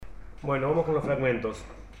Bueno, vamos con los fragmentos.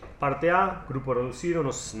 Parte A, grupo reducido,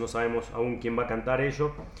 no sabemos aún quién va a cantar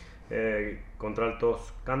ello.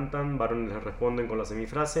 Contraltos cantan, varones les responden con la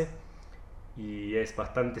semifrase y es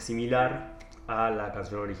bastante similar a la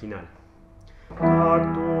canción original.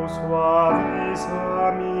 Cactus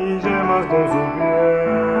suaviza mis yemas con su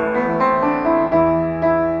piel.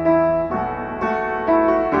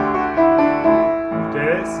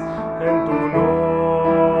 Ustedes, en tu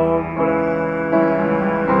nombre,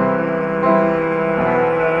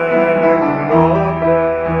 en tu nombre.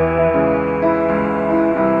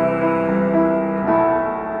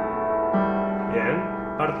 Bien,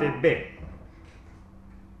 parte B.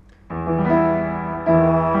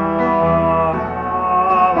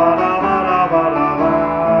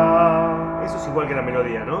 Eso es igual que la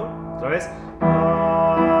melodía, ¿no? Otra vez.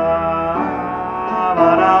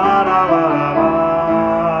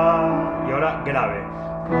 Y ahora grave.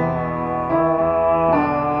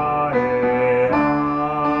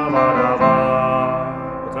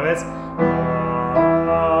 Otra vez.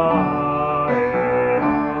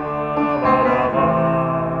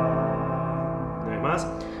 Una vez más.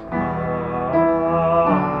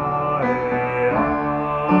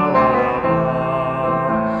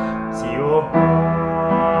 Sigo.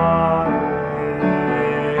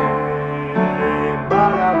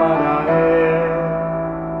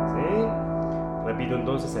 ¿Sí? Repito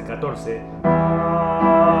entonces el 14.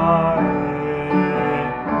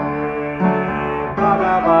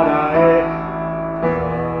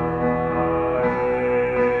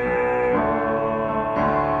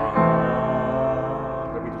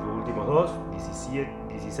 Repito los últimos dos, 17,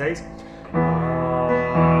 16.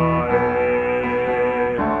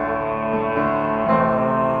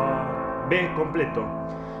 B completo.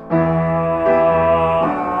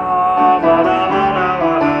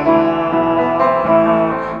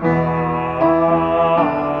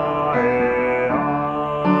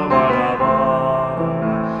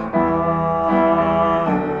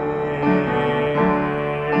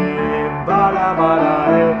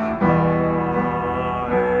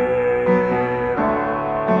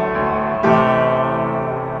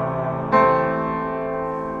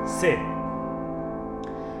 C.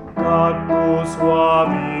 Cactus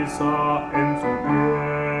suaviza en su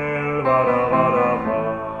piel,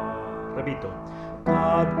 repito.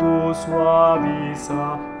 Cactus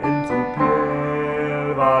suaviza en su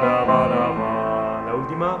piel, La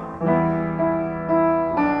última.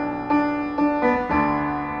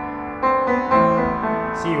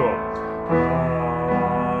 Sigo.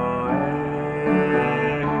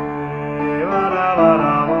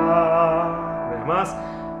 Una vez más.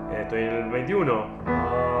 Estoy en el 21.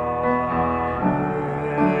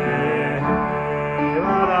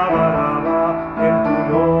 En tu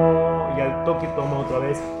no. Y al toque tomo otra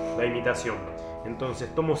vez la imitación.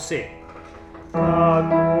 Entonces tomo C.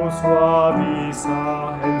 Cactus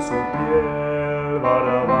suaviza en su piel.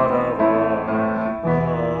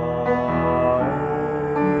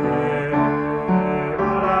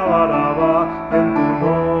 En tu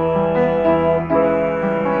nombre.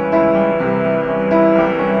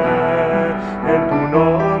 En tu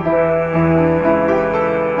nombre.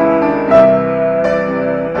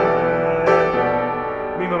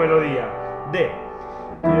 Misma melodía. D.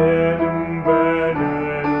 Tiene un